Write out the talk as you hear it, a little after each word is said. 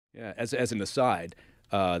Yeah, as an aside,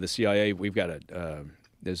 the CIA, we've got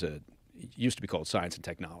there's a, it used to be called Science and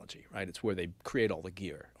Technology, right? It's where they create all the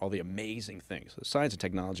gear, all the amazing things. The Science and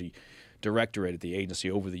Technology Directorate at the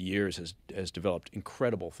agency over the years has developed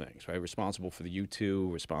incredible things, right? Responsible for the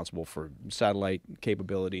U-2, responsible for satellite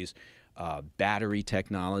capabilities, battery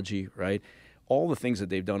technology, right? All the things that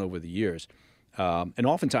they've done over the years. And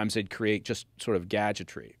oftentimes they'd create just sort of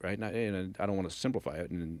gadgetry, right? And I don't want to simplify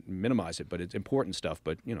it and minimize it, but it's important stuff,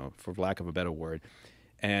 but, you know, for lack of a better word.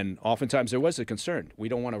 And oftentimes there was a concern. We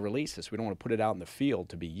don't want to release this. We don't want to put it out in the field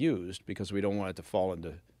to be used because we don't want it to fall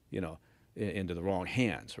into, you know, into the wrong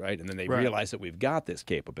hands, right? And then they realize that we've got this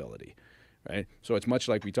capability, right? So it's much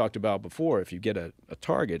like we talked about before. If you get a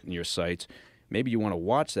target in your sights, maybe you want to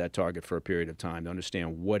watch that target for a period of time to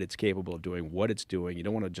understand what it's capable of doing, what it's doing. You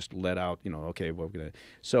don't want to just let out, you know, okay, well, we're going to.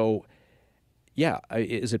 So, yeah,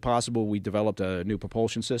 is it possible we developed a new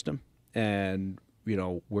propulsion system and, you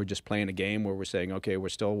know, we're just playing a game where we're saying, okay, we're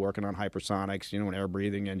still working on hypersonics, you know, and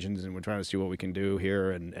air-breathing engines, and we're trying to see what we can do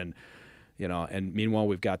here, and you know, and meanwhile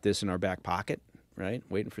we've got this in our back pocket, right,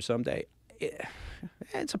 waiting for someday.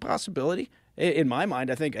 It's a possibility. In my mind,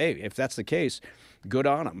 I think, hey, if that's the case, good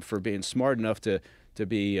on them for being smart enough to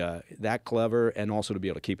be that clever and also to be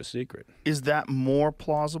able to keep a secret. Is that more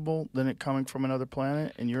plausible than it coming from another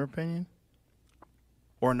planet, in your opinion?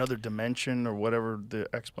 Or another dimension, or whatever the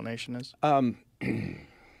explanation is?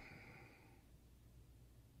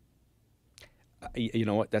 You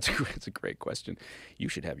know what? That's a great question. You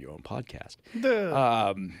should have your own podcast.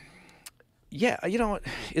 Yeah, you know what?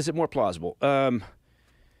 Is it more plausible? But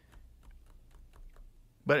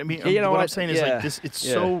I mean, you know what I'm saying is like this. It's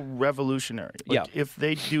so Yeah. revolutionary. Like if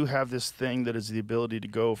they do have this thing that is the ability to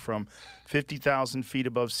go from 50,000 feet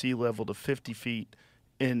above sea level to 50 feet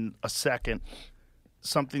in a second,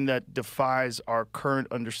 something that defies our current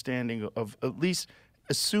understanding of, at least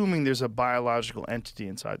assuming there's a biological entity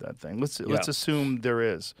inside that thing. Let's assume there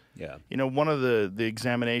is. Yeah. You know, one of the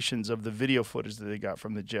examinations of the video footage that they got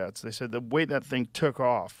from the jets, they said the way that thing took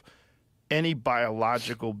off, any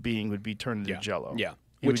biological being would be turned into jello. Yeah.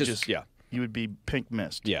 You would be pink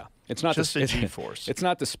mist. Yeah. It's not just the G-force. It's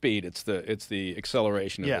not the speed. It's the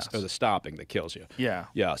acceleration or the stopping that kills you. Yeah.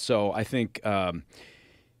 Yeah. So I think, I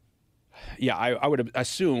would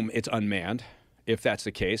assume it's unmanned. If that's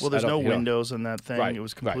the case. Well, there's no windows in that thing. Right, it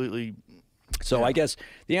was completely. Right. So I guess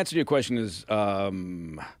the answer to your question is I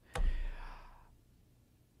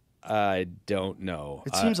don't know.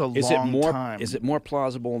 It seems a long time. Is it more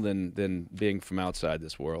plausible than being from outside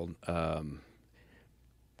this world?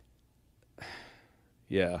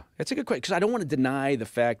 Yeah, it's a good question because I don't want to deny the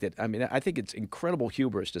fact that, I mean, I think it's incredible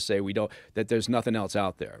hubris to say that there's nothing else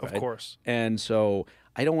out there. Right? Of course. And so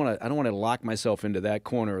I don't want to lock myself into that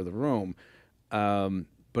corner of the room.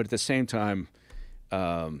 But at the same time,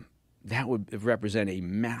 that would represent a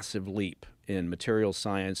massive leap in material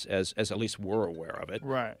science, as at least we're aware of it.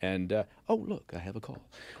 Right. And oh, look, I have a call.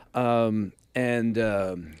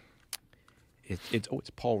 It's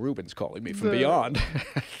Paul Rubens calling me from beyond.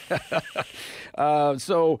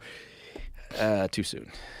 Too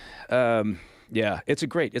soon. Yeah, it's a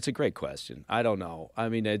great question. I don't know. I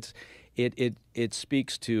mean, it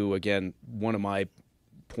speaks to, again, one of my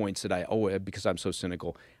points that because I'm so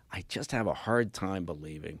cynical, I just have a hard time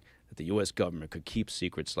believing that the U.S. government could keep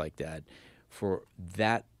secrets like that for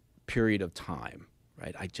that period of time,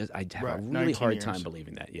 right? I have a really hard time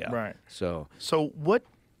believing that. Yeah. Right. So what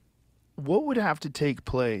would have to take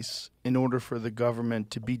place in order for the government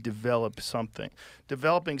to be developing something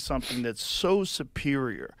that's so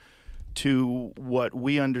superior to what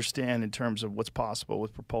we understand in terms of what's possible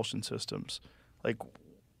with propulsion systems? Like,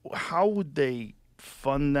 how would they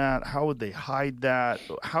fund that? How would they hide that?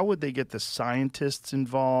 How would they get the scientists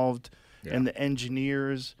involved and the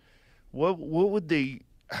engineers? What would they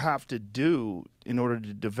have to do in order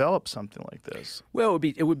to develop something like this? Well,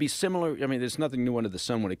 it would be similar. I mean, there's nothing new under the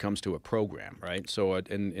sun when it comes to a program, right? So,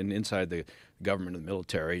 inside the government and the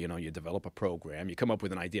military, you know, you develop a program, you come up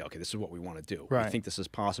with an idea. Okay, this is what we want to do. Right. We think this is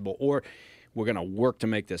possible, or we're going to work to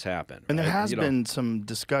make this happen. And there has been some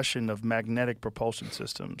discussion of magnetic propulsion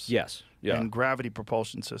systems. Yes. Yeah. And gravity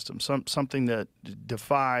propulsion systems. Something that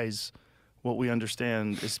defies what we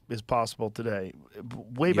understand is possible today.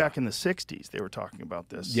 Way back in the 60s, they were talking about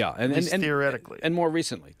this. Yeah, and theoretically. And more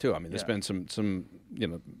recently, too. I mean, there's been some, you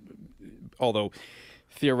know, although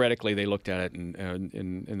theoretically they looked at it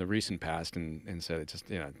in the recent past and said it's just,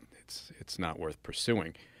 you know, it's not worth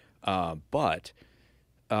pursuing. But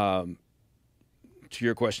to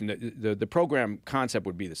your question, the program concept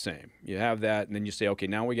would be the same. You have that, and then you say, okay,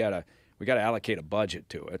 now we got we got to allocate a budget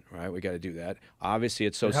to it, right? We got to do that. Obviously,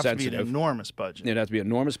 it's so It has sensitive. to be an enormous budget. It has to be an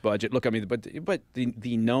enormous budget. Look, I mean, but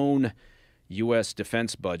the known U.S.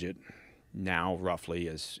 defense budget now roughly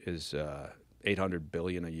is $800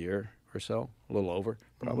 billion a year or so, a little over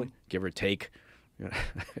probably, give or take.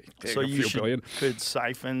 So you could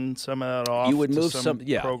siphon some of that off. You would to move some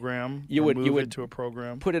yeah. program. You would move it to a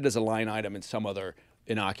program. Put it as a line item in some other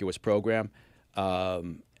innocuous program,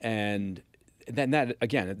 and then that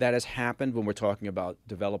again that has happened when we're talking about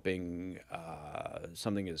developing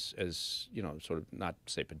something as you know, sort of not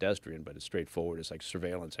say pedestrian, but as straightforward as like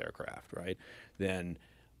surveillance aircraft, right? Then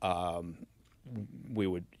we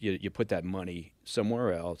would you put that money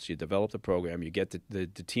somewhere else. You develop the program. You get the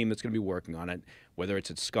team that's going to be working on it, whether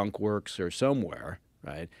it's at Skunk Works or somewhere,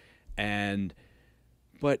 right?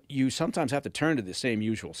 But you sometimes have to turn to the same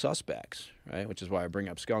usual suspects, right? Which is why I bring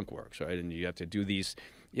up Skunk Works, right? And you have to do these,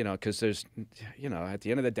 you know, because there's, you know, at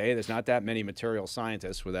the end of the day, there's not that many material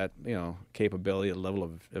scientists with that, you know, capability, level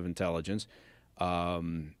of intelligence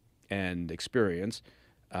and experience.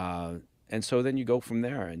 And so then you go from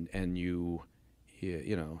there, and you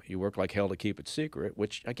know, you work like hell to keep it secret.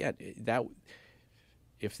 Which again, that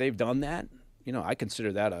if they've done that, you know, I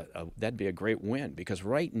consider that that'd be a great win, because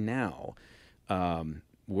right now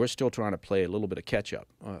we're still trying to play a little bit of catch up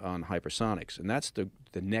on hypersonics, and that's the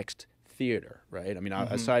next theater, right? I mean,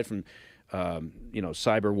 aside from you know,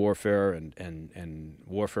 cyber warfare and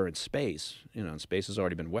warfare in space, you know, and space has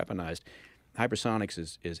already been weaponized. Hypersonics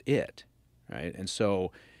is it, right? And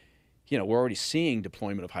so, you know, we're already seeing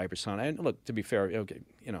deployment of hypersonic. And look, to be fair, okay,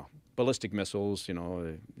 you know, ballistic missiles, you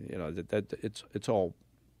know, that it's all,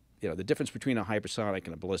 you know, the difference between a hypersonic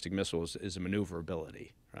and a ballistic missile is a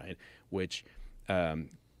maneuverability, right? Which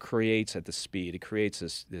creates at the speed. It creates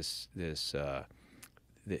this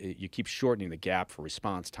you keep shortening the gap for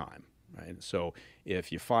response time, right? So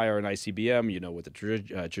if you fire an ICBM, you know what the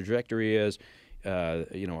trajectory is.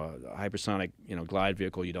 You know, a hypersonic, you know, glide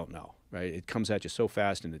vehicle, you don't know, right? It comes at you so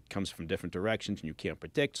fast, and it comes from different directions, and you can't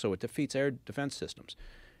predict. So it defeats air defense systems,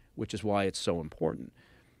 which is why it's so important.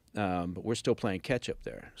 But we're still playing catch up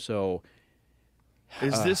there. So,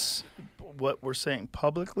 is this what we're saying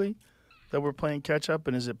publicly, that we're playing catch up?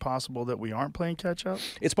 And is it possible that we aren't playing catch up?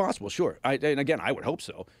 It's possible, sure. And again, I would hope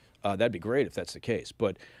so. That'd be great if that's the case.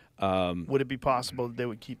 But would it be possible that they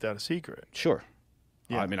would keep that a secret? Sure.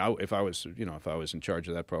 Yeah. I mean, if I was in charge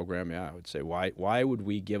of that program, yeah, I would say, why would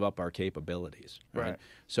we give up our capabilities? Right.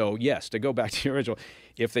 So yes, to go back to the original,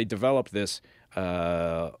 if they develop this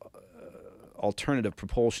alternative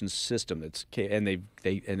propulsion system and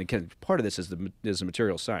again, part of this is the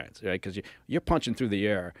material science, right? Because you're punching through the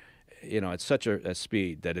air, you know, at such a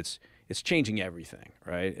speed that it's changing everything,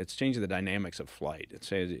 right? It's changing the dynamics of flight.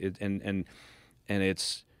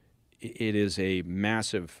 It is a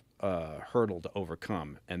massive hurdle to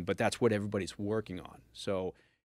overcome, but that's what everybody's working on. So